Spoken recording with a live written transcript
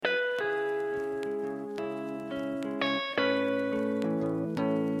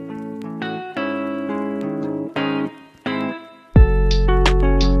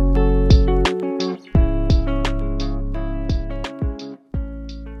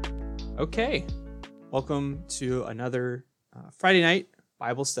Okay, welcome to another Friday night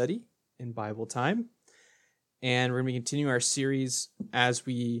Bible study in Bible time. And we're going to continue our series as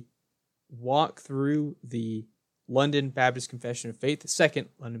we walk through the London Baptist Confession of Faith, the second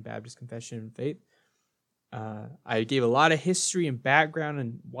London Baptist Confession of Faith. I gave a lot of history and background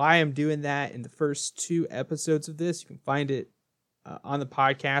and why I'm doing that in the first two episodes of this. You can find it on the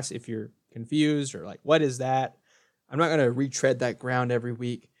podcast if you're confused or like, what is that? I'm not going to retread that ground every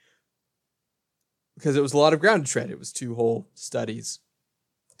week, because it was a lot of ground to tread. It was two whole studies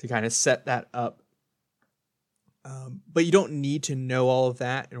to kind of set that up. But you don't need to know all of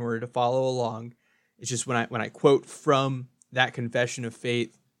that in order to follow along. It's just when I quote from that confession of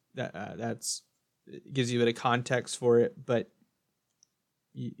faith, that's it gives you a bit of context for it, but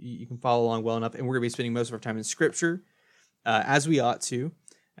you can follow along well enough. And we're going to be spending most of our time in Scripture, as we ought to.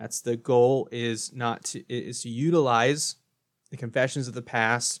 That's the goal, is to utilize the confessions of the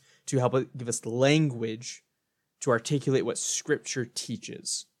past to help give us the language to articulate what Scripture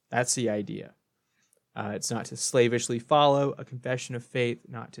teaches. That's the idea. It's not to slavishly follow a confession of faith,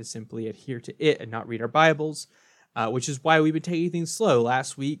 not to simply adhere to it and not read our Bibles, which is why we've been taking things slow.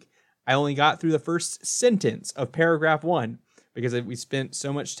 Last week, I only got through the first sentence of paragraph 1 because we spent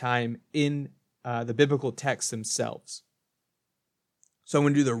so much time in the biblical texts themselves. So I'm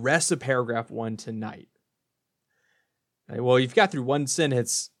going to do the rest of paragraph 1 tonight. Well, you've got through one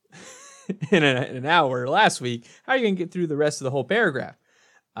sentence in an hour last week. How are you going to get through the rest of the whole paragraph?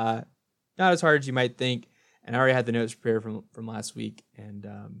 Not as hard as you might think. And I already had the notes prepared from last week, and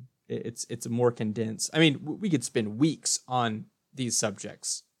it's more condensed. I mean, we could spend weeks on these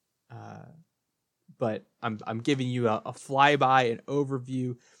subjects, but I'm giving you a flyby, an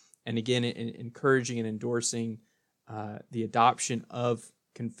overview, and again, encouraging and endorsing the adoption of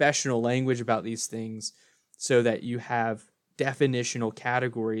confessional language about these things, so that you have definitional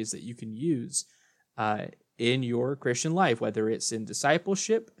categories that you can use in your Christian life, whether it's in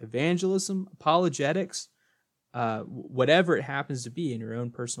discipleship, evangelism, apologetics, whatever it happens to be in your own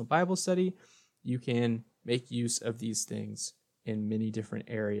personal Bible study. You can make use of these things in many different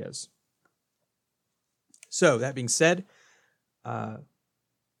areas. So that being said, I'll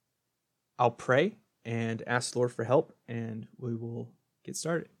pray and ask the Lord for help, and we will get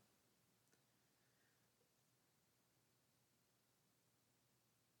started.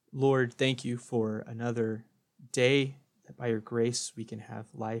 Lord, thank you for another day that by your grace we can have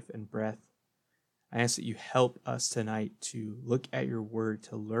life and breath. I ask that you help us tonight to look at your word,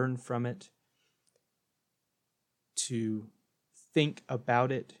 to learn from it, to think about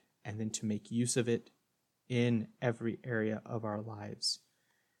it, and then to make use of it in every area of our lives.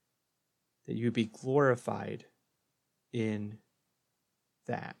 That you would be glorified in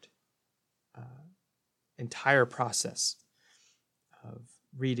that entire process of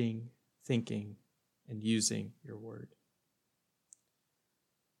reading, thinking, and using your word.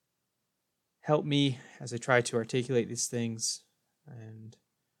 Help me as I try to articulate these things, and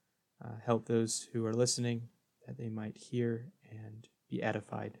help those who are listening that they might hear and be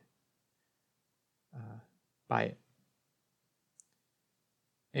edified by it.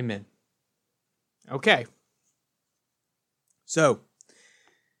 Amen. Okay. So,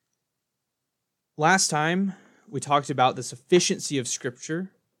 last time we talked about the sufficiency of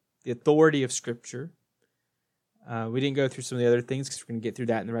Scripture, the authority of Scripture. We didn't go through some of the other things because we're going to get through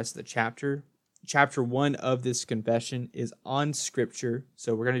that in the rest of the chapter. Chapter 1 of this confession is on Scripture,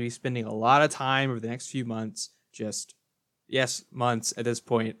 so we're going to be spending a lot of time over the next few months, months at this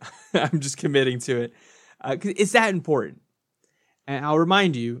point. I'm just committing to it. It's that important. And I'll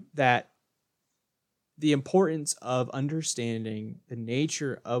remind you that the importance of understanding the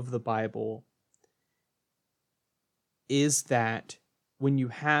nature of the Bible is that when you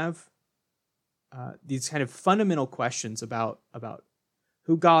have these kind of fundamental questions about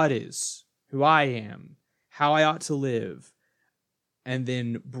who God is, who I am, how I ought to live, and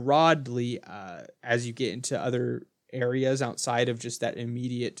then broadly, as you get into other areas outside of just that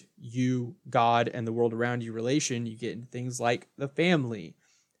immediate you, God, and the world around you relation, you get into things like the family.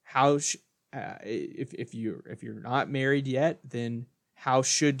 How if you're not married yet, then how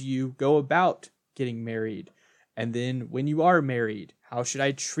should you go about getting married? And then when you are married, how should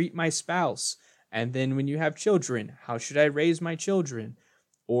I treat my spouse? And then when you have children, how should I raise my children?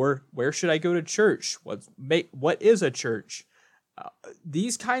 Or where should I go to church? What is a church?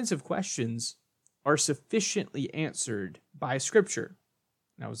 These kinds of questions are sufficiently answered by Scripture.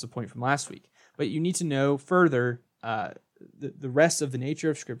 That was the point from last week. But you need to know further the rest of the nature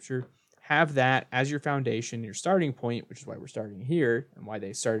of Scripture. Have that as your foundation, your starting point, which is why we're starting here and why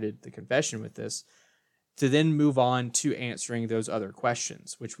they started the confession with this. to then move on to answering those other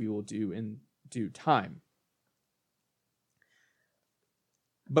questions, which we will do in due time.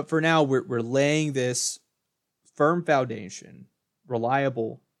 But for now, we're laying this firm foundation,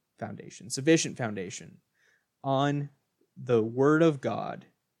 reliable foundation, sufficient foundation on the Word of God,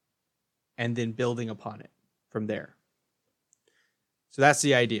 and then building upon it from there. So that's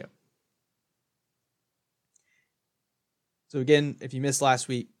the idea. So again, if you missed last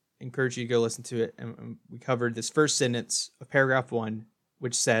week, I encourage you to go listen to it. And we covered this first sentence of paragraph 1,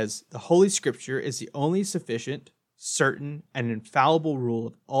 which says, "The Holy Scripture is the only sufficient, certain, and infallible rule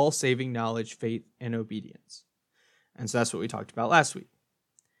of all saving knowledge, faith, and obedience." And so that's what we talked about last week.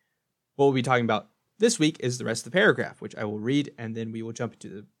 What we'll be talking about this week is the rest of the paragraph, which I will read, and then we will jump into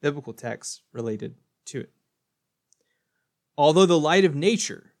the biblical texts related to it. "Although the light of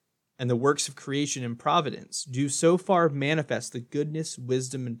nature and the works of creation and providence do so far manifest the goodness,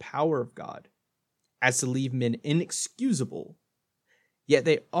 wisdom, and power of God as to leave men inexcusable, yet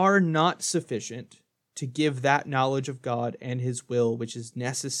they are not sufficient to give that knowledge of God and his will which is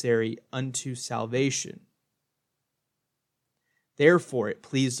necessary unto salvation. Therefore it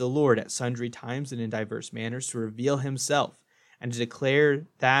pleased the Lord at sundry times and in diverse manners to reveal himself and to declare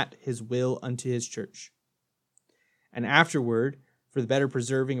that his will unto his church. And afterward, for the better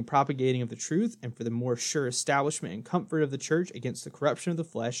preserving and propagating of the truth, and for the more sure establishment and comfort of the church against the corruption of the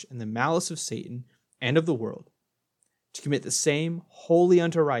flesh and the malice of Satan and of the world, to commit the same wholly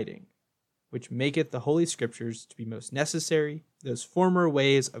unto writing, which maketh the Holy Scriptures to be most necessary, those former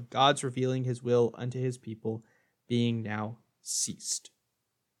ways of God's revealing his will unto his people being now ceased."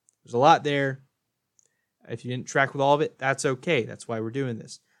 There's a lot there. If you didn't track with all of it, that's okay. That's why we're doing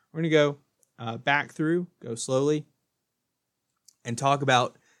this. We're going to go back through, go slowly, and talk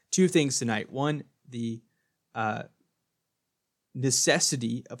about two things tonight. One, the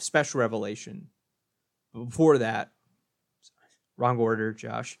necessity of special revelation. But before that, wrong order,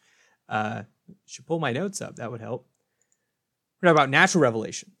 Josh. Should pull my notes up. That would help. We're talking about natural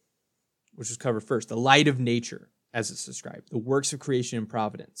revelation, which was covered first. The light of nature, as it's described. The works of creation and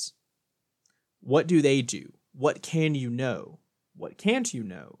providence. What do they do? What can you know? What can't you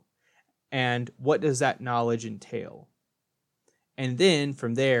know? And what does that knowledge entail? And then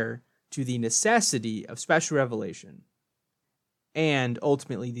from there to the necessity of special revelation, and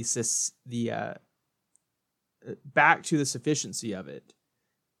ultimately the back to the sufficiency of it,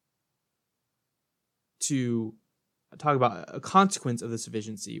 to talk about a consequence of the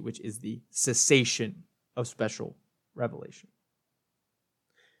sufficiency, which is the cessation of special revelation.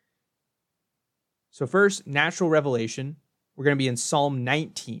 So first, natural revelation. We're going to be in Psalm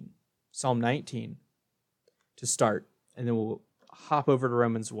 19. Psalm 19 to start, and then we'll hop over to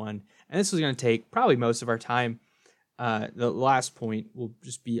Romans 1. And this is going to take probably most of our time. The last point will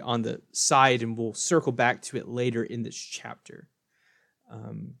just be on the side, and we'll circle back to it later in this chapter.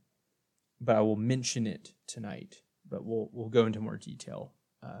 But I will mention it tonight. But we'll go into more detail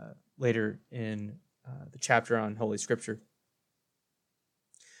later in the chapter on Holy Scripture.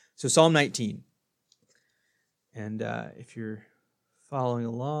 So Psalm 19. And if you're following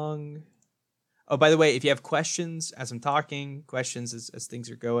along... Oh, by the way, if you have questions as I'm talking, questions as things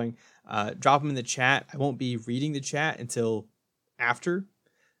are going, drop them in the chat. I won't be reading the chat until after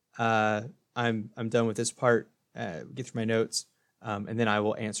I'm done with this part, get through my notes, and then I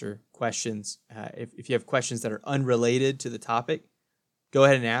will answer questions. If you have questions that are unrelated to the topic, go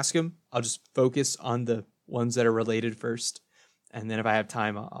ahead and ask them. I'll just focus on the ones that are related first, and then if I have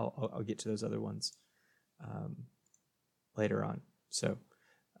time, I'll get to those other ones later on. So...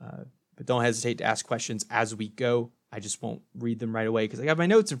 but don't hesitate to ask questions as we go. I just won't read them right away because I got my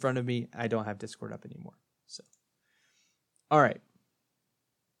notes in front of me. I don't have Discord up anymore. So, all right.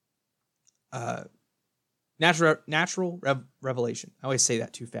 Natural revelation. I always say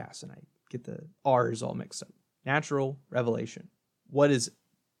that too fast and I get the R's all mixed up. Natural revelation. What is it?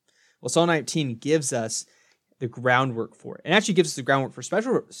 Well, Psalm 19 gives us the groundwork for it. And actually gives us the groundwork for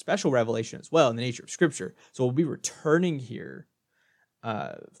special revelation as well in the nature of Scripture. So we'll be returning here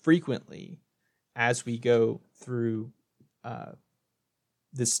frequently as we go through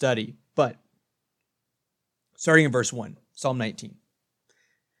this study. But starting in verse 1, Psalm 19.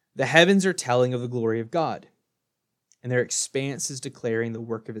 "The heavens are telling of the glory of God, and their expanse is declaring the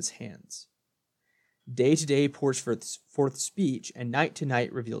work of his hands. Day to day pours forth speech, and night to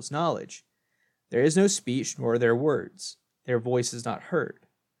night reveals knowledge. There is no speech, nor are there words. Their voice is not heard.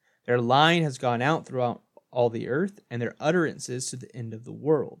 Their line has gone out throughout all the earth, and their utterances to the end of the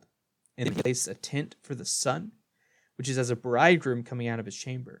world. And they place a tent for the sun, which is as a bridegroom coming out of his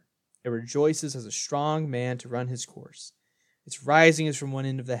chamber. It rejoices as a strong man to run his course. Its rising is from one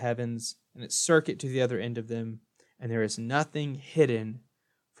end of the heavens, and its circuit to the other end of them, and there is nothing hidden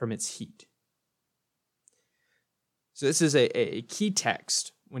from its heat. So this is a key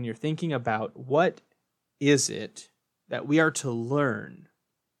text when you're thinking about what is it that we are to learn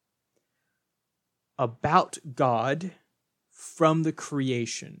about God from the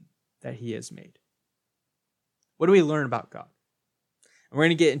creation that he has made. What do we learn about God? And we're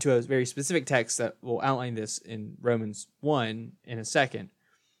going to get into a very specific text that will outline this in Romans 1 in a second.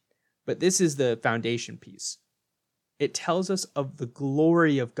 But this is the foundation piece. It tells us of the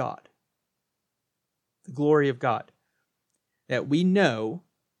glory of God. The glory of God. That we know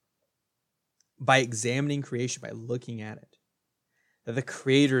by examining creation, by looking at it, that the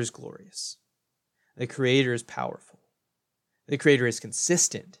Creator is glorious. The Creator is powerful. The Creator is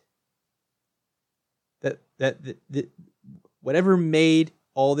consistent. That whatever made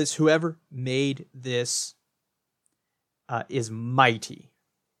all this, whoever made this, is mighty.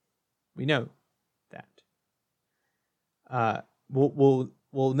 We know that.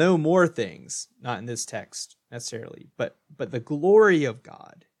 We'll know more things, not in this text necessarily, but the glory of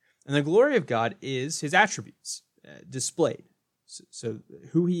God, and the glory of God is his attributes displayed. So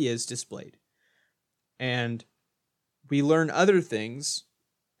who he is displayed, and we learn other things.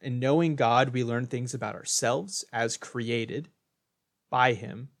 In knowing God, we learn things about ourselves as created by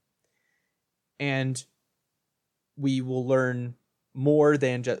him, and we will learn more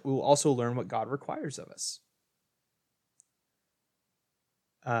than just. We will also learn what God requires of us.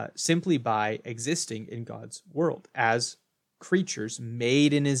 Simply by existing in God's world as creatures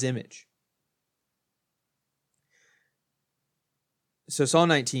made in his image. So Psalm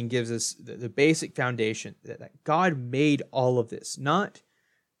 19 gives us the basic foundation that God made all of this, not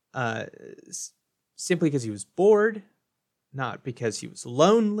simply because he was bored, not because he was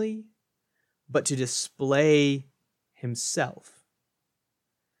lonely, but to display himself.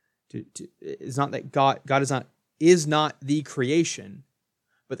 It's not that God is not the creation,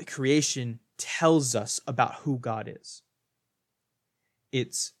 but the creation tells us about who God is.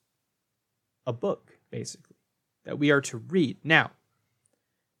 It's a book, basically, that we are to read. Now,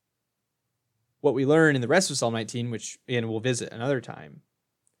 what we learn in the rest of Psalm 19, which again we'll visit another time,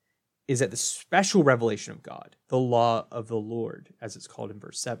 is that the special revelation of God, the law of the Lord, as it's called in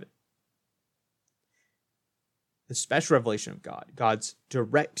verse 7. The special revelation of God, God's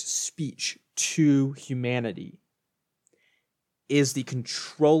direct speech to humanity, is the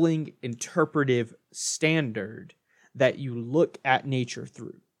controlling interpretive standard that you look at nature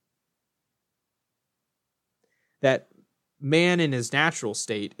through. That man in his natural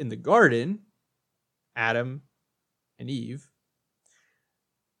state in the garden, Adam and Eve,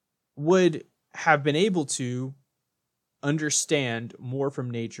 would have been able to understand more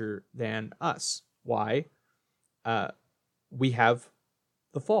from nature than us. Why? We have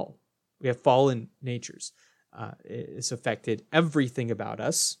the fall. We have fallen natures. It's affected everything about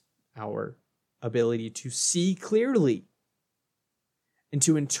us, our ability to see clearly and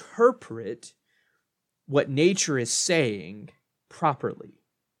to interpret what nature is saying properly.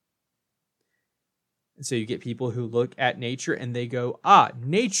 And so you get people who look at nature and they go,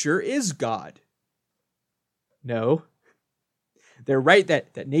 nature is God. No. They're right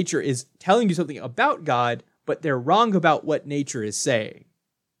that nature is telling you something about God, but they're wrong about what nature is saying.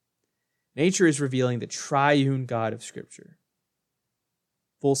 Nature is revealing the triune God of Scripture.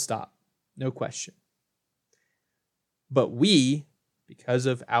 Full stop. No question. But we, because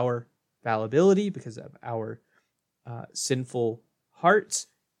of our fallibility, because of our sinful hearts,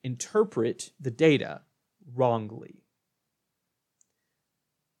 interpret the data wrongly.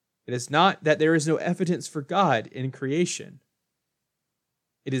 It is not that there is no evidence for God in creation.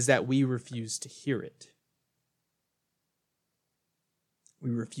 It is that we refuse to hear it.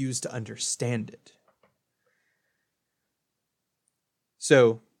 We refuse to understand it.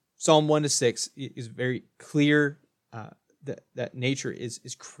 So, Psalm 1-6 is very clear that nature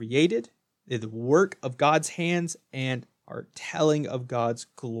is created, the work of God's hands, and are telling of God's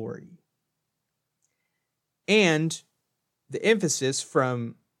glory. And the emphasis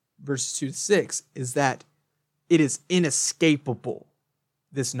from verses 2-6 is that it is inescapable,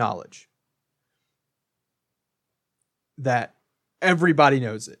 this knowledge. That everybody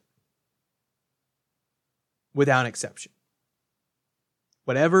knows it, without exception.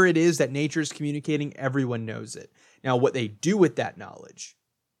 Whatever it is that nature is communicating, everyone knows it. Now, what they do with that knowledge,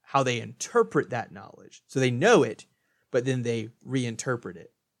 how they interpret that knowledge, so they know it, but then they reinterpret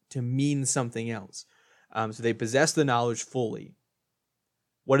it to mean something else. So they possess the knowledge fully.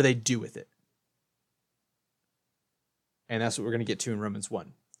 What do they do with it? And that's what we're going to get to in Romans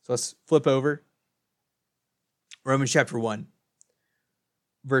 1. So let's flip over Romans chapter 1,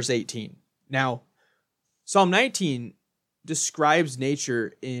 verse 18. Now, Psalm 19 describes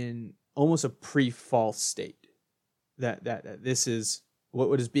nature in almost a pre-fall state. That this is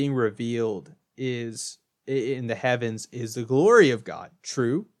what is being revealed is in the heavens is the glory of God.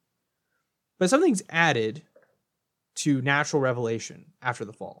 True. But something's added to natural revelation after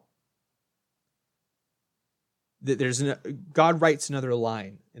the fall. God writes another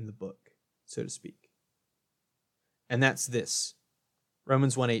line in the book, so to speak. And that's this.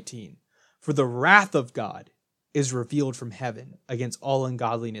 Romans 1:18. For the wrath of God is revealed from heaven against all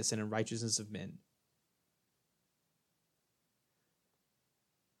ungodliness and unrighteousness of men.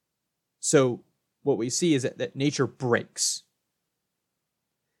 So what we see is that nature breaks.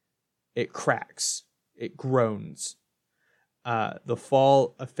 It cracks. It groans. The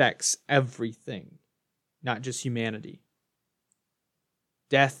fall affects everything, not just humanity.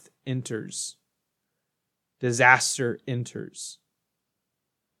 Death enters. Disaster enters.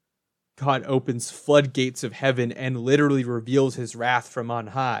 God opens floodgates of heaven and literally reveals his wrath from on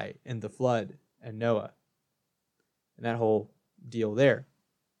high in the flood and Noah. And that whole deal there.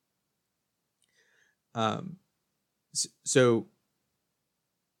 So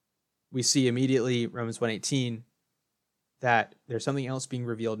we see immediately Romans 1:18 that there's something else being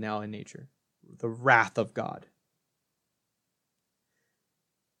revealed now in nature. The wrath of God.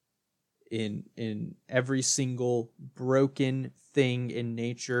 In every single broken thing in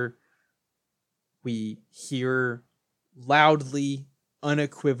nature, we hear loudly,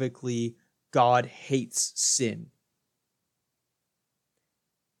 unequivocally, God hates sin.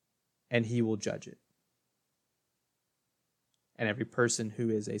 And he will judge it. And every person who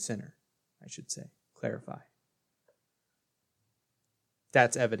is a sinner, I should say, clarify.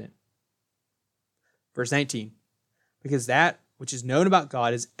 That's evident. Verse 19, because that which is known about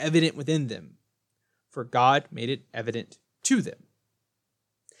God is evident within them, for God made it evident to them.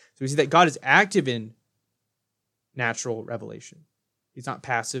 So we see that God is active in natural revelation. He's not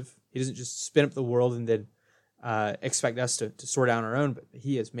passive. He doesn't just spin up the world and then expect us to sort out on our own, but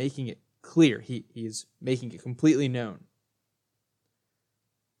he is making it clear. He is making it completely known.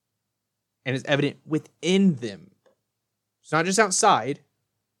 And it's evident within them. It's not just outside.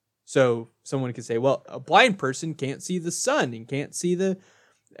 So someone could say, well, a blind person can't see the sun and can't see the...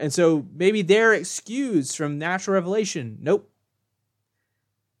 And so maybe they're excused from natural revelation. Nope.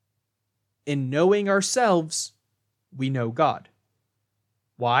 In knowing ourselves, we know God.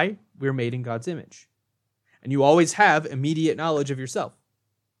 Why? We're made in God's image. And you always have immediate knowledge of yourself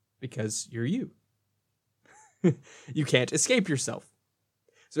because you're you. You can't escape yourself.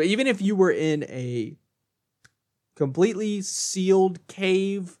 So even if you were in a completely sealed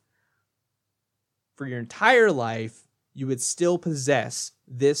cave for your entire life, you would still possess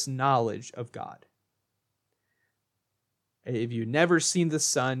this knowledge of God. If you've never seen the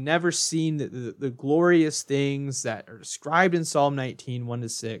sun, never seen the glorious things that are described in Psalm 19,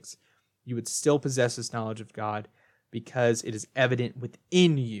 1-6, you would still possess this knowledge of God because it is evident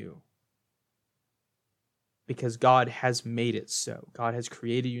within you. Because God has made it so. God has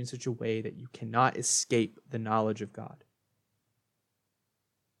created you in such a way that you cannot escape the knowledge of God.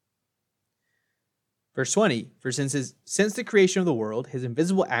 Verse 20, for since the creation of the world, his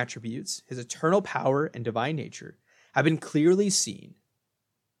invisible attributes, his eternal power and divine nature have been clearly seen,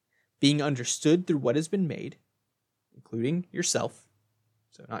 being understood through what has been made, including yourself.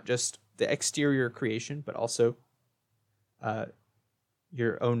 So not just the exterior creation, but also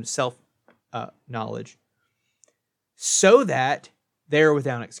your own self-knowledge. So that they are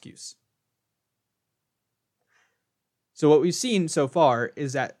without excuse. So what we've seen so far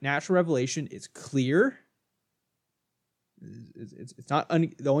is that natural revelation is clear. It's not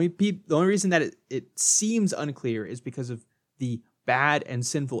the only reason that it seems unclear is because of the bad and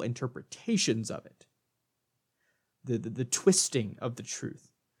sinful interpretations of it. The twisting of the truth.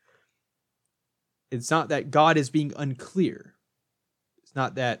 It's not that God is being unclear. It's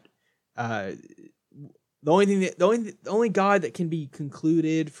not that the only God that can be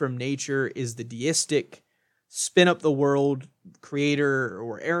concluded from nature is the deistic, spin up the world creator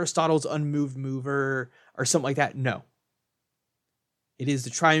or Aristotle's unmoved mover or something like that. No. It is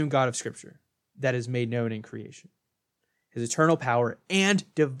the triune God of Scripture that is made known in creation. His eternal power and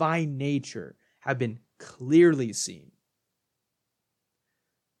divine nature have been clearly seen,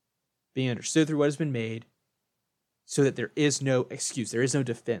 being understood through what has been made, so that there is no excuse, there is no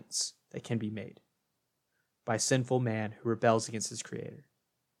defense that can be made by sinful man who rebels against his creator.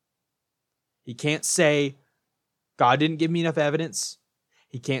 He can't say, God didn't give me enough evidence.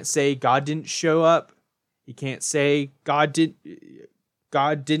 He can't say, God didn't show up. He can't say, God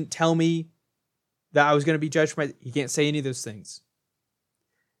didn't tell me that I was going to be judged by. He can't say any of those things.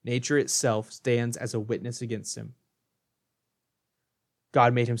 Nature itself stands as a witness against him.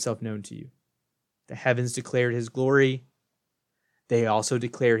 God made himself known to you. The heavens declared his glory. They also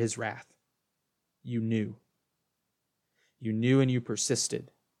declared his wrath. You knew. You knew and you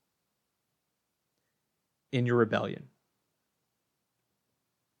persisted in your rebellion.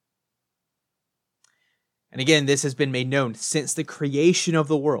 And again, this has been made known since the creation of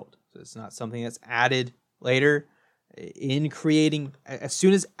the world. So it's not something that's added later. In creating, as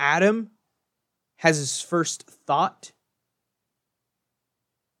soon as Adam has his first thought,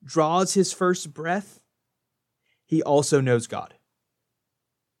 draws his first breath, he also knows God.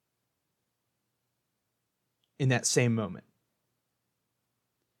 In that same moment.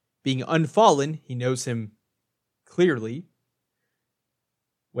 Being unfallen, he knows him clearly,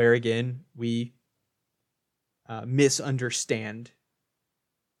 where again, we misunderstand,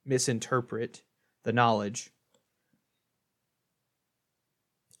 misinterpret the knowledge.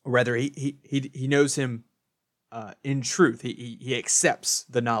 Or rather, he knows him in truth. He accepts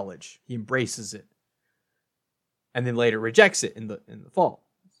the knowledge. He embraces it. And then later rejects it in the fall.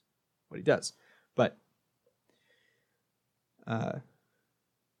 That's what he does. But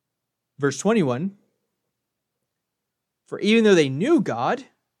verse 21, for even though they knew God,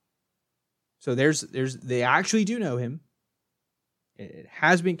 so they actually do know him. It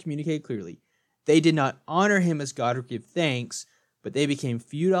has been communicated clearly. They did not honor him as God or give thanks, but they became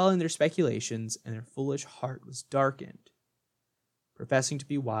futile in their speculations, and their foolish heart was darkened. Professing to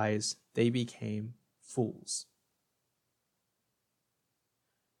be wise, they became fools.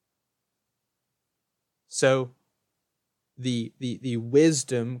 So the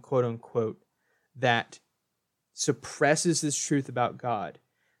wisdom, quote unquote, that suppresses this truth about God,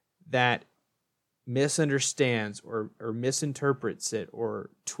 that misunderstands or misinterprets it or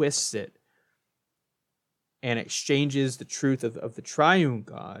twists it, and exchanges the truth of the triune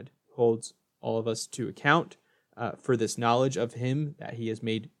God, holds all of us to account for this knowledge of him that he has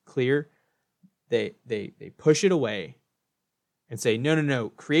made clear. They push it away and say, no,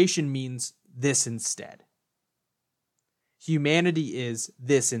 creation means this instead. Humanity is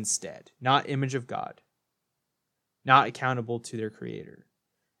this instead, not image of God, not accountable to their creator.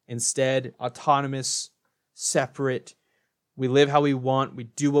 Instead, autonomous, separate. We live how we want. We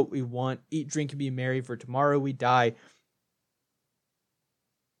do what we want. Eat, drink, and be merry, for tomorrow we die.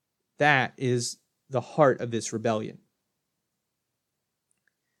 That is the heart of this rebellion.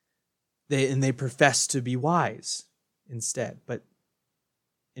 They profess to be wise instead, but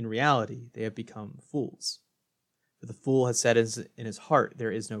in reality, they have become fools. For the fool has said in his heart,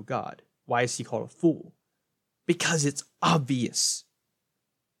 there is no God. Why is he called a fool? Because it's obvious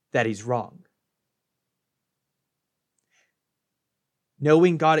that he's wrong.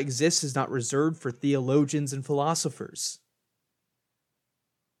 Knowing God exists is not reserved for theologians and philosophers.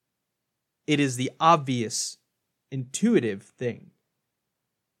 It is the obvious, intuitive thing.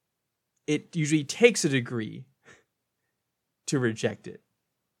 It usually takes a degree to reject it.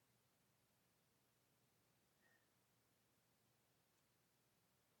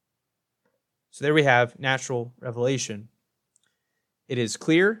 So there we have natural revelation. It is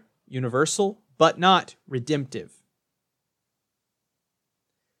clear, universal, but not redemptive.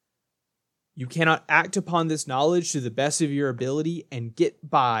 You cannot act upon this knowledge to the best of your ability and get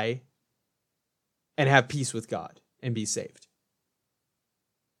by and have peace with God and be saved.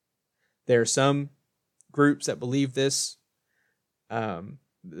 There are some groups that believe this.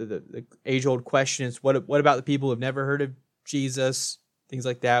 The age-old question is, what about the people who have never heard of Jesus? Things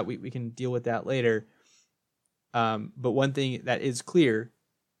like that. We can deal with that later. But one thing that is clear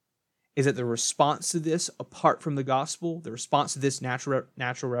is that the response to this, apart from the gospel, the response to this natural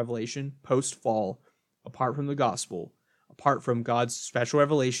revelation post-fall, apart from the gospel, apart from God's special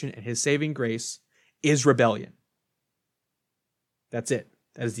revelation and his saving grace, is rebellion. That's it.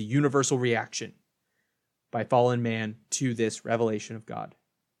 That is the universal reaction by fallen man to this revelation of God.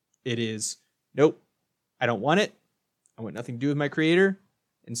 It is, nope, I don't want it. I want nothing to do with my creator.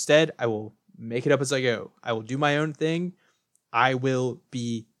 Instead, I will make it up as I go. I will do my own thing. I will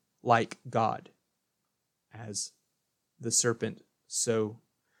be like God, as the serpent so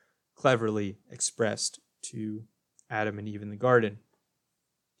cleverly expressed to Adam and Eve in the garden.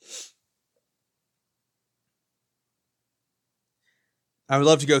 I would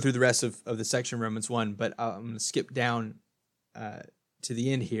love to go through the rest of the section of Romans 1, but I'm going to skip down to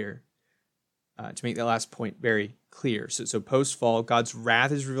the end here to make that last point very clear. So post-fall, God's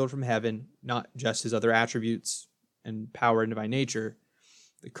wrath is revealed from heaven, not just his other attributes and power and divine nature.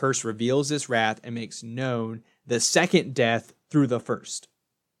 The curse reveals this wrath and makes known the second death through the first.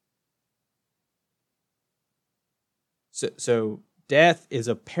 So death is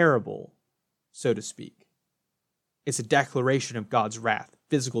a parable, so to speak. It's a declaration of God's wrath.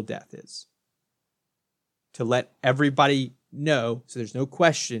 Physical death is. To let everybody know, so there's no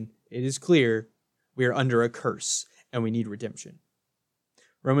question, it is clear, we are under a curse and we need redemption.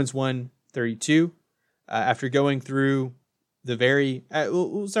 Romans 1:32, after going through the very,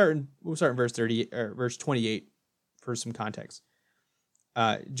 we'll start in verse 30 or verse 28 for some context.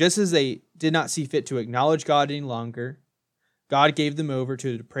 Just as they did not see fit to acknowledge God any longer, God gave them over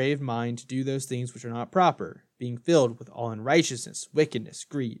to a depraved mind to do those things which are not proper, being filled with all unrighteousness, wickedness,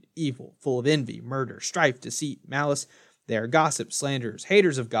 greed, evil, full of envy, murder, strife, deceit, malice. They are gossips, slanderers,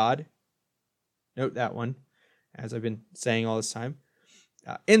 haters of God. Note that one, as I've been saying all this time.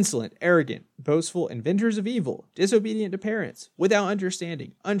 Insolent, arrogant, boastful, inventors of evil, disobedient to parents, without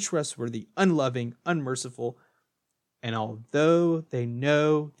understanding, untrustworthy, unloving, unmerciful. And although they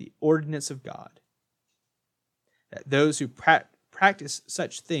know the ordinance of God, that those who practice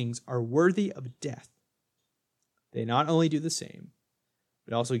such things are worthy of death, they not only do the same,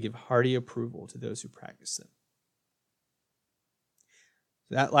 but also give hearty approval to those who practice them.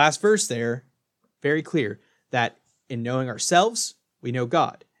 That last verse there, very clear, that in knowing ourselves, we know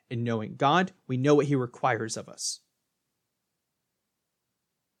God. In knowing God, we know what he requires of us.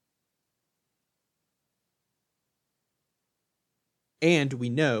 And we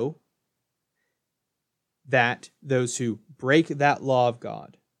know that those who break that law of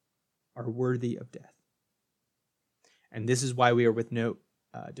God are worthy of death. And this is why we are with no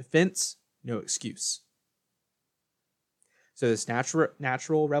defense, no excuse. So this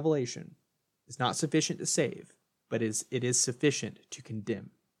natural revelation is not sufficient to save, but it is sufficient to condemn.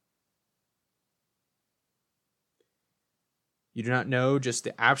 You do not know just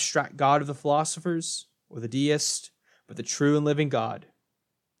the abstract God of the philosophers or the deist, but the true and living God.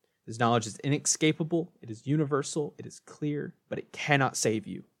 His knowledge is inescapable, it is universal, it is clear, but it cannot save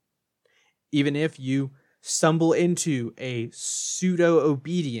you. Even if you stumble into a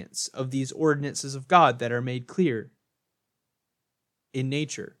pseudo-obedience of these ordinances of God that are made clear in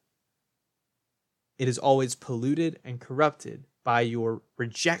nature, it is always polluted and corrupted by your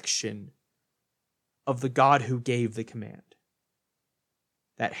rejection of the God who gave the command.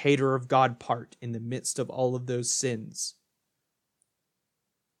 That hater of God part in the midst of all of those sins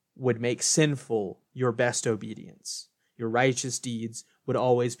would make sinful your best obedience. Your righteous deeds would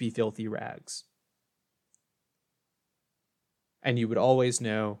always be filthy rags. And you would always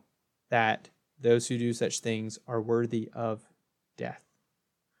know that those who do such things are worthy of death.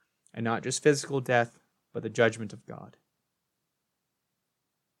 And not just physical death, but the judgment of God.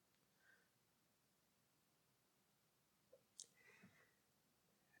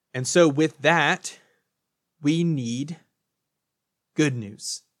 And so with that, we need good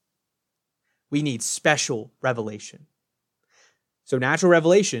news. We need special revelation. So natural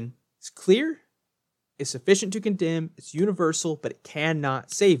revelation is clear, is sufficient to condemn, it's universal, but it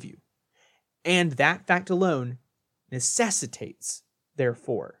cannot save you. And that fact alone necessitates,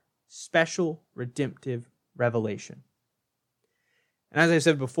 therefore, special redemptive revelation. And as I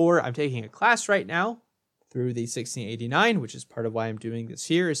said before, I'm taking a class right now through the 1689, which is part of why I'm doing this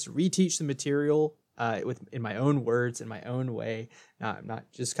here, is to reteach the material in my own words, in my own way. I'm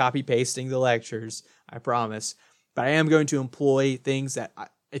not just copy pasting the lectures, I promise. But I am going to employ things that,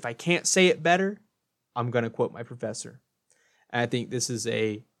 if I can't say it better, I'm going to quote my professor. And I think this is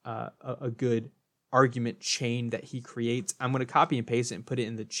a good argument chain that he creates. I'm going to copy and paste it and put it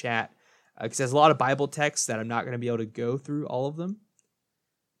in the chat because there's a lot of Bible texts that I'm not going to be able to go through all of them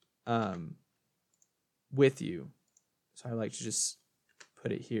with you. So I like to just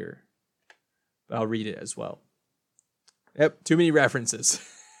put it here. But I'll read it as well. Yep, too many references.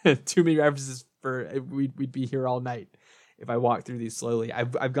 Too many references for we'd be here all night if I walk through these slowly.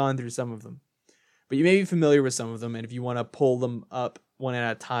 I've gone through some of them. But you may be familiar with some of them, and if you want to pull them up one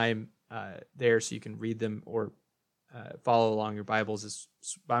at a time there so you can read them or follow along your Bibles,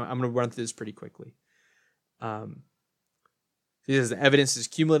 I'm going to run through this pretty quickly. He says the evidence is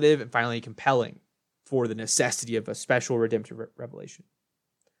cumulative and finally compelling for the necessity of a special redemptive revelation.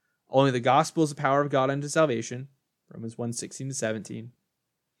 Only the gospel is the power of God unto salvation, Romans 1:16-17,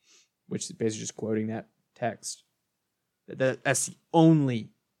 which is basically just quoting that text. That's the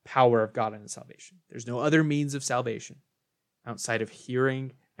only power of God unto salvation. There's no other means of salvation outside of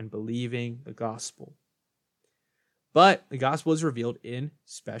hearing and believing the gospel. But the gospel is revealed in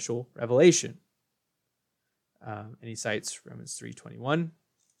special revelation. And he cites Romans 3:21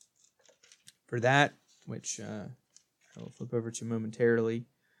 for that, which I will flip over to momentarily.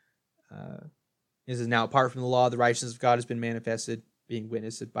 This is now apart from the law, the righteousness of God has been manifested, being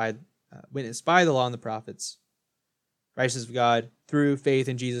witnessed by the law and the prophets. righteousness of God through faith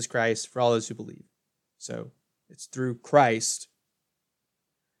in Jesus Christ for all those who believe. So it's through Christ,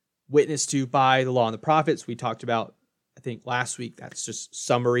 witnessed to by the law and the prophets. We talked about, I think last week, that's just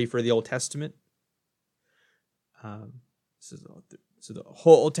summary for the Old Testament. So the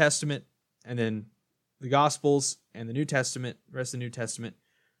whole Old Testament, and then the Gospels and the New Testament, the rest of the New Testament,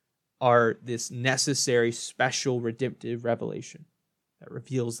 are this necessary, special, redemptive revelation that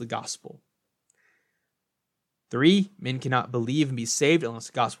reveals the gospel. 3, men cannot believe and be saved unless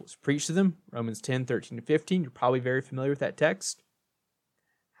the gospel is preached to them. Romans 10:13-15. You're probably very familiar with that text.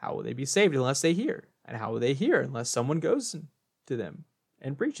 How will they be saved unless they hear? And how will they hear unless someone goes to them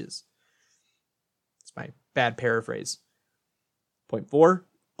and preaches? It's my bad paraphrase. Point 4,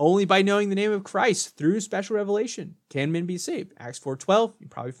 only by knowing the name of Christ through special revelation can men be saved. Acts 4:12, you're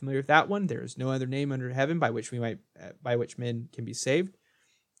probably familiar with that one. There is no other name under heaven by which men can be saved.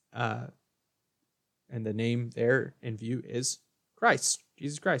 And the name there in view is Christ,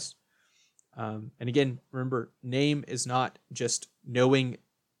 Jesus Christ. And again, remember, name is not just knowing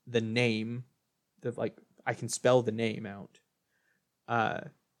the name, like I can spell the name out.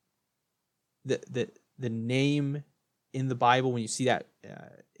 The name in the Bible, when you see that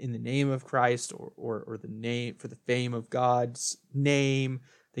in the name of Christ or the name for the fame of God's name,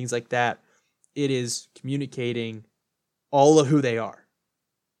 things like that, it is communicating all of who they are.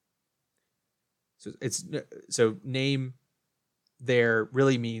 So name there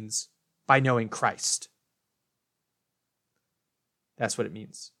really means by knowing Christ. That's what it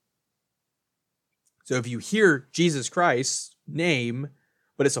means. So if you hear Jesus Christ's name,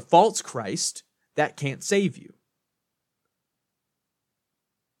 but it's a false Christ, that can't save you.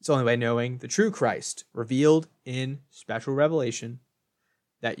 It's only by knowing the true Christ revealed in special revelation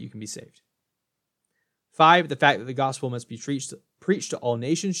that you can be saved. 5, the fact that the gospel must be preached to all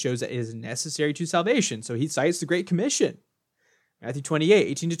nations shows that it is necessary to salvation. So he cites the Great Commission. Matthew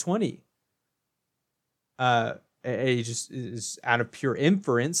 28:18-20. It just is out of pure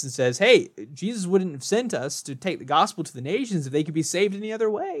inference and says, hey, Jesus wouldn't have sent us to take the gospel to the nations if they could be saved any other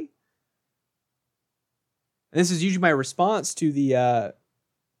way. And this is usually my response to the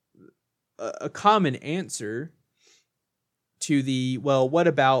a common answer to the, well, what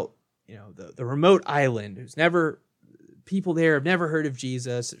about, the remote island who's people there have never heard of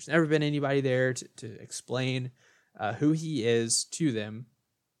Jesus. There's never been anybody there to explain who he is to them.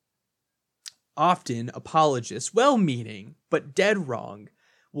 Often apologists, well-meaning but dead wrong,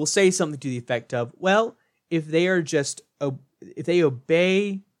 will say something to the effect of, well, if they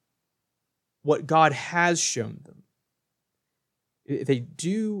obey what God has shown them, if they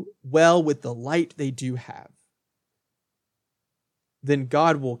do well with the light they do have, then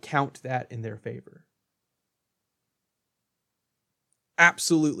God will count that in their favor.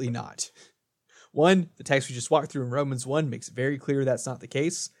 Absolutely not. 1, the text we just walked through in Romans 1 makes it very clear that's not the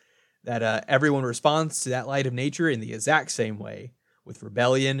case, that everyone responds to that light of nature in the exact same way, with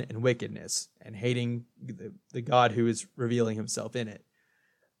rebellion and wickedness, and hating the God who is revealing himself in it.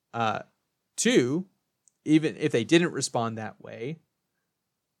 2, even if they didn't respond that way,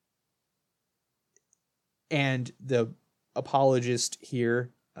 and the apologist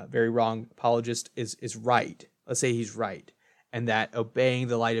here, very wrong apologist, is right. Let's say he's right, and that obeying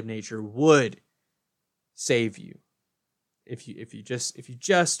the light of nature would save you. If you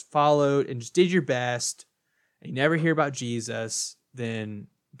just followed and just did your best, and you never hear about Jesus, then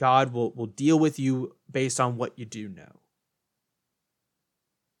God will deal with you based on what you do know.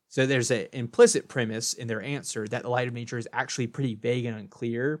 So there's an implicit premise in their answer that the light of nature is actually pretty vague and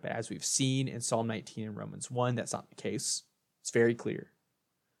unclear, but as we've seen in Psalm 19 and Romans 1, that's not the case. It's very clear.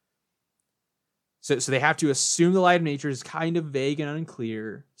 So they have to assume the light of nature is kind of vague and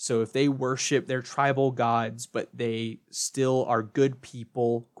unclear. So if they worship their tribal gods, but they still are good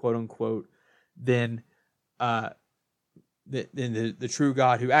people, quote unquote, then the true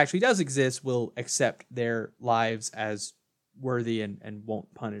God who actually does exist will accept their lives as worthy and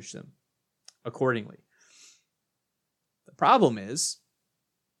won't punish them accordingly. The problem is,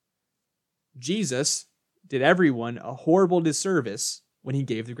 Jesus did everyone a horrible disservice when he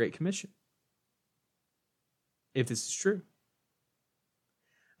gave the Great Commission. If this is true.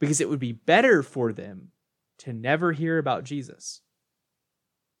 Because it would be better for them to never hear about Jesus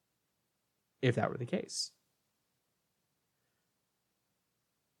if that were the case.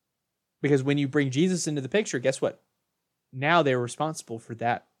 Because when you bring Jesus into the picture, guess what? Now they're responsible for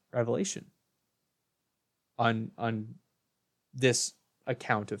that revelation on this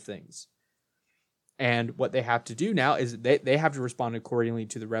account of things. And what they have to do now is they have to respond accordingly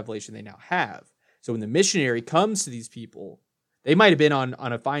to the revelation they now have. So when the missionary comes to these people, they might have been on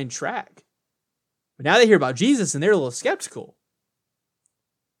a fine track, But now they hear about Jesus and they're a little skeptical.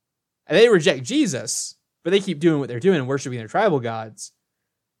 And they reject Jesus, but they keep doing what they're doing and worshiping their tribal gods.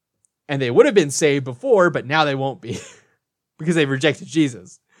 And they would have been saved before, but now they won't be because they've rejected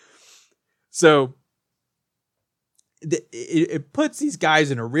Jesus. So it puts these guys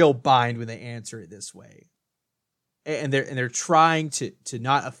in a real bind when they answer it this way. And they're trying to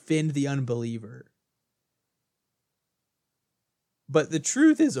not offend the unbeliever. But the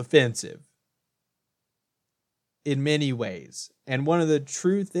truth is offensive in many ways. And one of the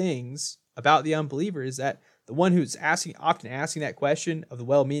true things about the unbeliever is that the one who's often asking that question of the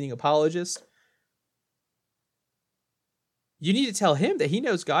well-meaning apologist, you need to tell him that he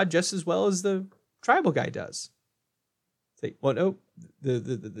knows God just as well as the tribal guy does. Say, well, no,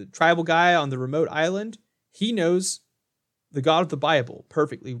 the tribal guy on the remote island, he knows the God of the Bible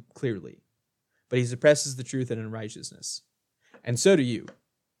perfectly clearly, but he suppresses the truth and unrighteousness. And so do you.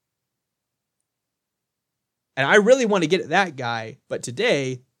 And I really want to get at that guy, but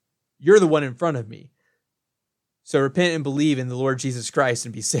today, you're the one in front of me. So repent and believe in the Lord Jesus Christ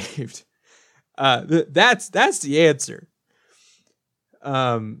and be saved. That's the answer.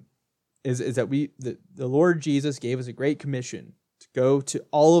 Is that the Lord Jesus gave us a great commission to go to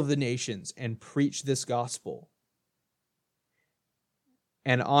all of the nations and preach this gospel.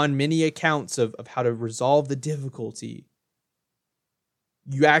 And on many accounts of how to resolve the difficulty,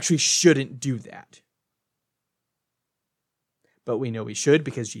 you actually shouldn't do that. But we know we should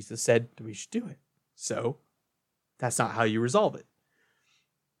because Jesus said that we should do it. So that's not how you resolve it.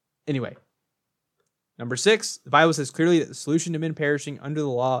 Anyway, number 6, the Bible says clearly that the solution to men perishing under the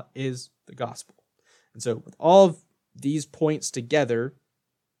law is the gospel. And so with all of these points together,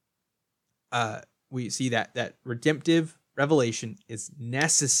 we see that redemptive revelation is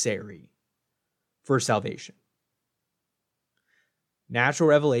necessary for salvation. Natural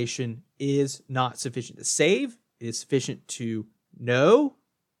revelation is not sufficient to save. It is sufficient to know.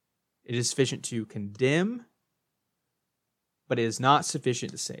 It is sufficient to condemn. But it is not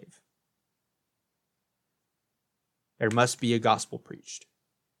sufficient to save. There must be a gospel preached.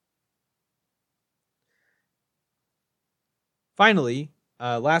 Finally,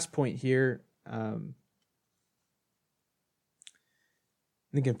 last point here. In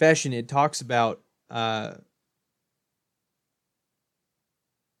the confession, it talks about that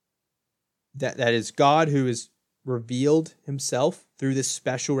is God who has revealed himself through this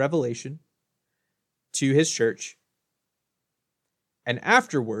special revelation to his church. And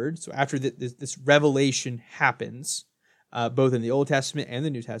afterward, so after this revelation happens, both in the Old Testament and the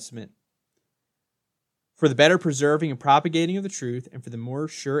New Testament, for the better preserving and propagating of the truth, and for the more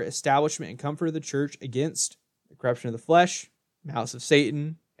sure establishment and comfort of the church against the corruption of the flesh, malice of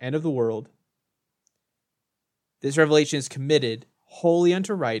Satan, and of the world, this revelation is committed wholly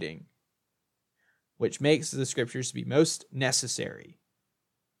unto writing, which makes the scriptures to be most necessary,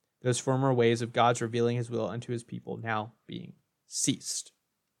 those former ways of God's revealing his will unto his people now being ceased.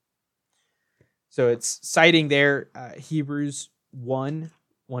 So it's citing there Hebrews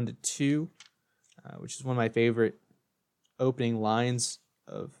 1:1-2, which is one of my favorite opening lines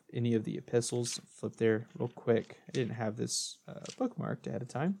of any of the epistles. Flip there real quick. I didn't have this bookmarked ahead of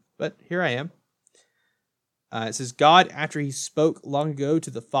time, but here I am. It says, God, after he spoke long ago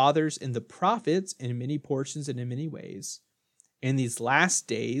to the fathers and the prophets in many portions and in many ways, in these last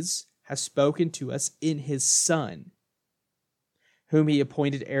days has spoken to us in his Son, whom he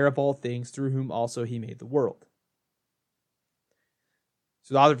appointed heir of all things, through whom also he made the world.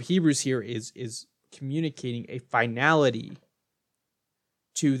 So the author of Hebrews here is communicating a finality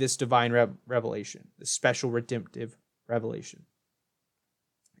to this divine revelation, this special redemptive revelation.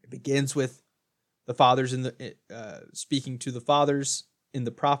 It begins with the fathers speaking to the fathers in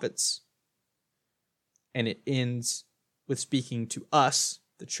the prophets, and it ends with speaking to us,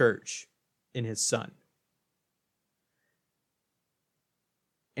 the church, in his Son.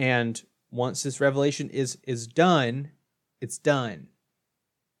 And once this revelation is done, it's done.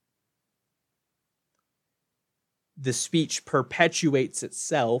 The speech perpetuates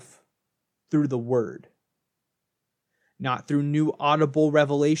itself through the word, not through new audible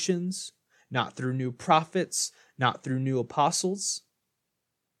revelations, not through new prophets, not through new apostles.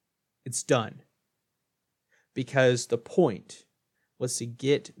 It's done. Because the point was to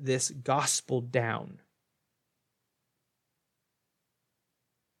get this gospel down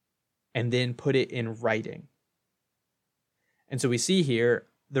and then put it in writing. And so we see here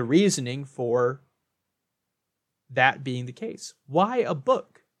the reasoning for that being the case. Why a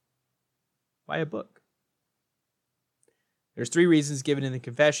book? Why a book? There's 3 reasons given in the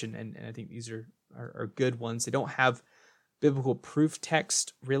confession, and I think these are good ones. They don't have biblical proof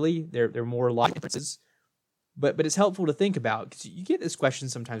text, really. They're more logical inferences. But it's helpful to think about, because you get this question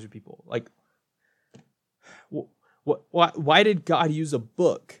sometimes with people, like, why did God use a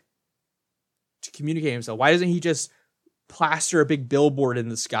book to communicate himself? Why doesn't he just plaster a big billboard in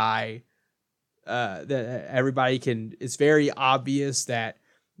the sky that everybody can, it's very obvious that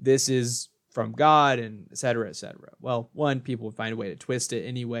this is from God, and et cetera, et cetera. Well, one, people would find a way to twist it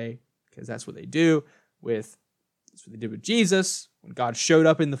anyway, because that's what they do that's what they did with Jesus. When God showed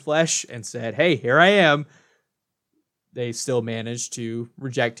up in the flesh and said, hey, here I am, they still managed to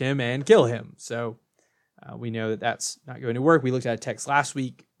reject him and kill him. So we know that that's not going to work. We looked at a text last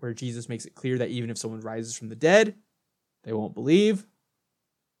week where Jesus makes it clear that even if someone rises from the dead, they won't believe,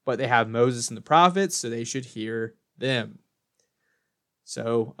 but they have Moses and the prophets, so they should hear them.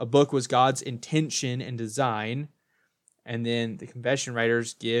 So a book was God's intention and design, and then the confession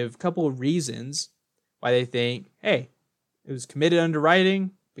writers give a couple of reasons why they think, hey, it was committed unto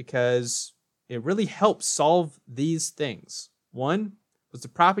writing because it really helps solve these things. One was the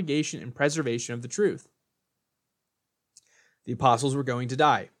propagation and preservation of the truth. The apostles were going to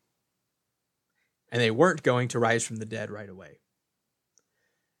die, and they weren't going to rise from the dead right away.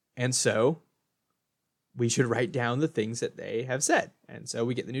 And so we should write down the things that they have said. And so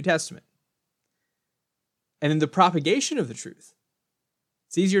we get the New Testament. And then the propagation of the truth.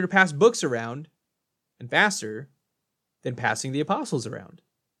 It's easier to pass books around and faster than passing the apostles around.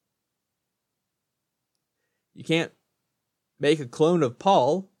 You can't make a clone of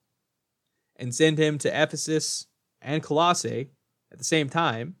Paul and send him to Ephesus and Colossae at the same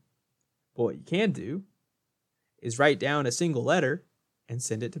time. But what you can do is write down a single letter and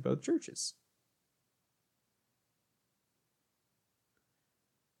send it to both churches.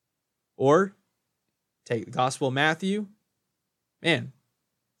 Or take the Gospel of Matthew. Man,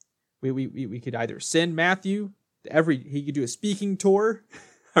 we could either send Matthew to he could do a speaking tour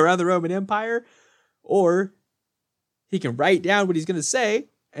around the Roman Empire, or he can write down what he's going to say,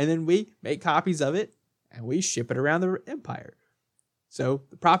 and then we make copies of it and we ship it around the empire. So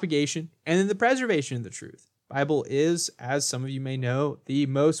the propagation and then the preservation of the truth. Bible is, as some of you may know, the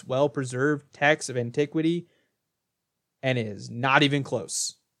most well-preserved text of antiquity, and it is not even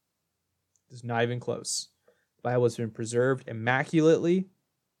close. It's not even close. The Bible has been preserved immaculately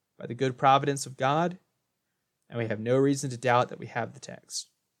by the good providence of God, and we have no reason to doubt that we have the text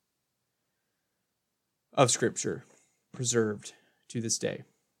of Scripture preserved to this day.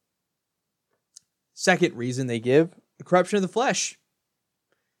 Second reason they give, the corruption of the flesh.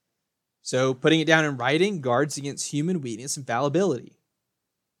 So putting it down in writing guards against human weakness and fallibility.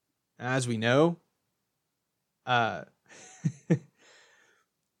 As we know, it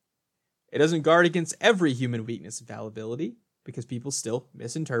doesn't guard against every human weakness and fallibility, because people still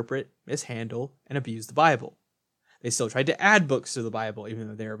misinterpret, mishandle, and abuse the Bible. They still tried to add books to the Bible, even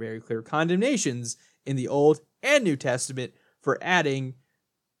though there are very clear condemnations in the Old and New Testament for adding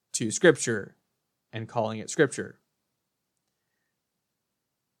to Scripture and calling it Scripture.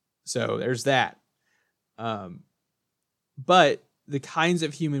 So there's that. But the kinds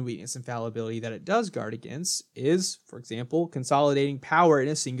of human weakness and fallibility that it does guard against is, for example, consolidating power in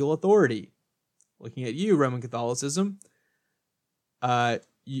a single authority. Looking at you, Roman Catholicism, the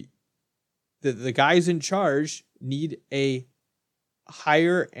guys in charge need a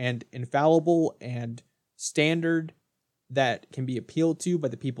higher and infallible and standard that can be appealed to by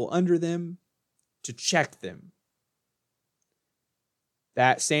the people under them to check them.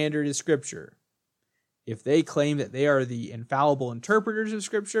 That standard is Scripture. If they claim that they are the infallible interpreters of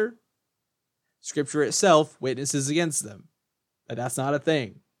Scripture, Scripture itself witnesses against them. But that's not a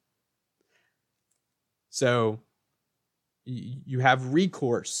thing. So you have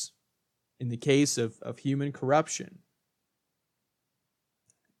recourse in the case of human corruption,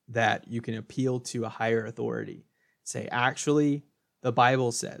 that you can appeal to a higher authority. Say, actually, the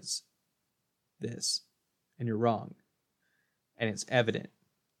Bible says this, and you're wrong. And it's evident,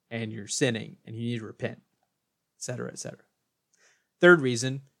 and you're sinning, and you need to repent, etc., etc. Third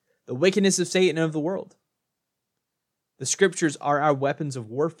reason, the wickedness of Satan and of the world. The Scriptures are our weapons of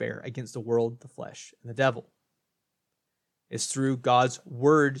warfare against the world, the flesh, and the devil. It's through God's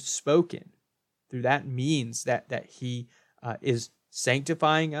word spoken, through that means that he is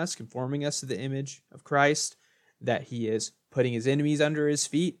sanctifying us, conforming us to the image of Christ, that he is putting his enemies under his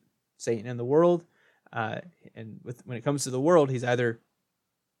feet, Satan and the world. And when it comes to the world, he's either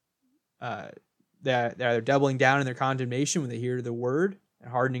they're either doubling down in their condemnation when they hear the word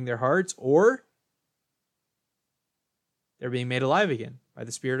and hardening their hearts, or they're being made alive again by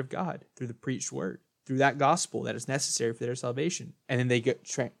the Spirit of God through the preached word, through that gospel that is necessary for their salvation. And then they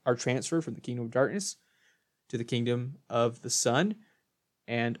are transferred from the kingdom of darkness to the kingdom of the Son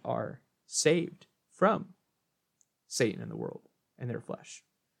and are saved from Satan and the world and their flesh,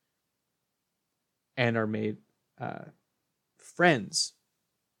 and are made friends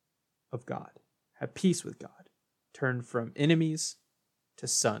of God, have peace with God, turn from enemies to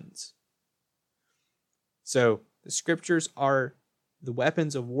sons. So the scriptures are the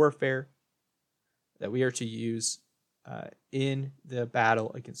weapons of warfare that we are to use in the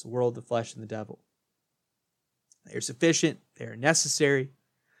battle against the world, the flesh, and the devil. They are sufficient, they are necessary,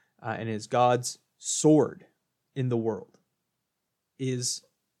 and it is God's sword in the world is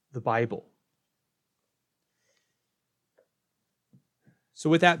the Bible. So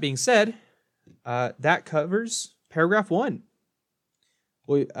with that being said, that covers paragraph 1.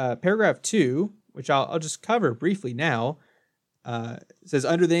 Well, paragraph 2, which I'll just cover briefly now, says,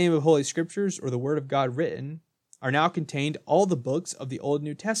 under the name of Holy Scriptures, or the Word of God written, are now contained all the books of the Old and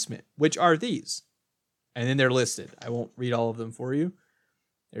New Testament, which are these. And then they're listed. I won't read all of them for you.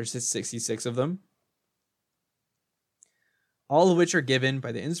 There's 66 of them. All of which are given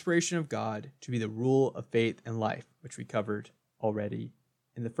by the inspiration of God to be the rule of faith and life, which we covered already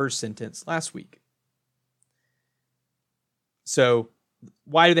in the first sentence last week. So,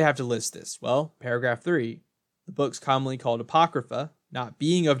 why do they have to list this? Well, paragraph 3, the books commonly called Apocrypha, not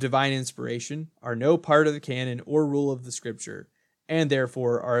being of divine inspiration, are no part of the canon or rule of the Scripture, and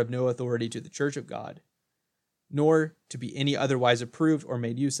therefore are of no authority to the Church of God, nor to be any otherwise approved or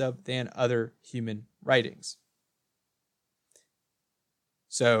made use of than other human writings.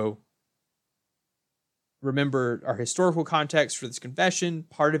 So, remember our historical context for this confession.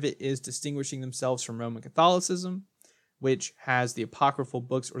 Part of it is distinguishing themselves from Roman Catholicism, which has the apocryphal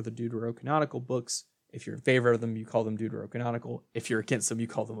books or the deuterocanonical books. If you're in favor of them, you call them deuterocanonical. If you're against them, you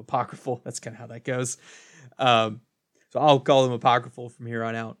call them apocryphal. That's kind of how that goes. So I'll call them apocryphal from here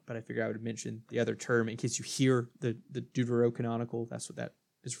on out, but I figured I would mention the other term in case you hear the deuterocanonical. That's what that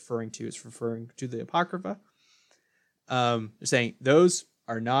is referring to. It's referring to the apocrypha. They're saying those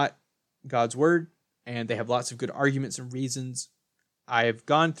are not God's word, and they have lots of good arguments and reasons. I've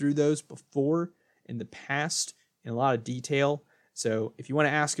gone through those before in the past in a lot of detail. So if you want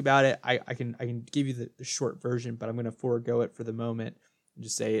to ask about it, I can give you the short version, but I'm going to forego it for the moment and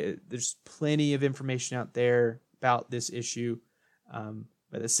just say there's plenty of information out there about this issue.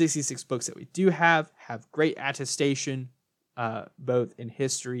 But the 66 books that we do have great attestation, both in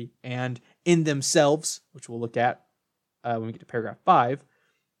history and in themselves, which we'll look at when we get to paragraph 5,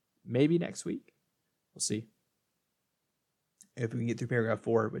 maybe next week. We'll see if we can get through paragraph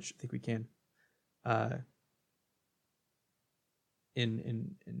 4, which I think we can.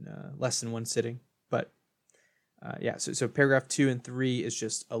 In less than one sitting, but so paragraph 2 and 3 is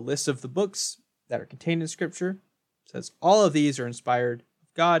just a list of the books that are contained in Scripture. It says all of these are inspired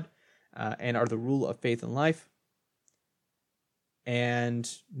of God and are the rule of faith and life, and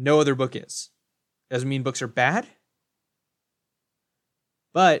no other book is. Doesn't mean books are bad,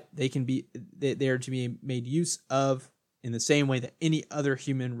 but they are to be made use of in the same way that any other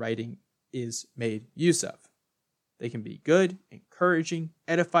human writing is made use of. They can be good, encouraging,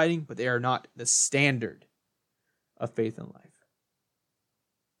 edifying, but they are not the standard of faith and life.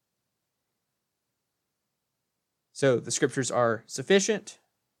 So the Scriptures are sufficient,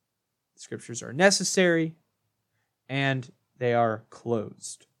 the Scriptures are necessary, and they are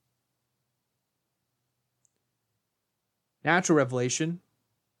closed. Natural revelation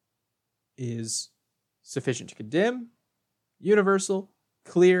is sufficient to condemn, universal,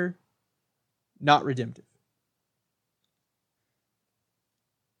 clear, not redemptive.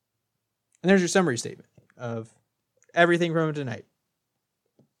 And there's your summary statement of everything from tonight.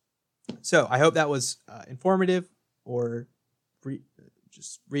 So I hope that was informative or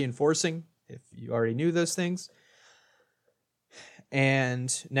just reinforcing if you already knew those things.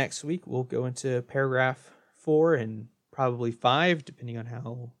 And next week we'll go into paragraph 4 and probably 5, depending on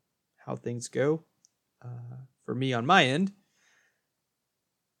how things go for me on my end.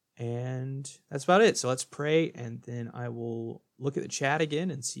 And that's about it. So let's pray, and then I will look at the chat again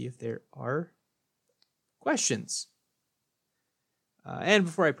and see if there are questions. And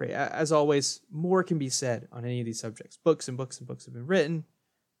before I pray, as always, more can be said on any of these subjects. Books and books and books have been written.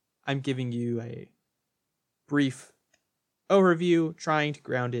 I'm giving you a brief overview, trying to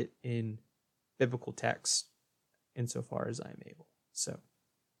ground it in biblical text insofar as I am able. So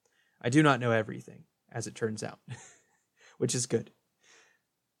I do not know everything, as it turns out, which is good.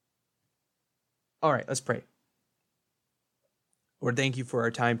 All right, let's pray. Lord, thank you for our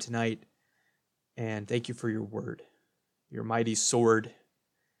time tonight, and thank you for your word, your mighty sword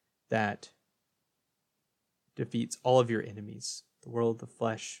that defeats all of your enemies, the world, the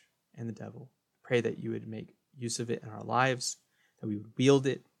flesh, and the devil. Pray that you would make use of it in our lives, that we would wield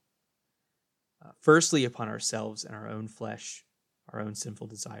it firstly upon ourselves and our own flesh, our own sinful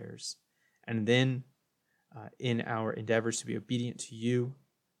desires, and then in our endeavors to be obedient to you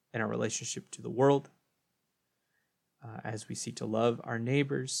and our relationship to the world, as we seek to love our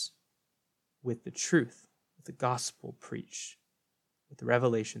neighbors with the truth, with the gospel preached, with the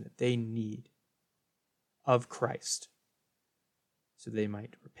revelation that they need of Christ, so they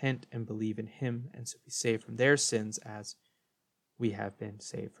might repent and believe in him and so be saved from their sins as we have been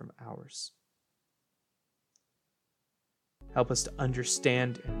saved from ours. Help us to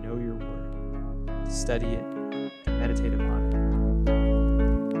understand and know your word, to study it, to meditate upon it,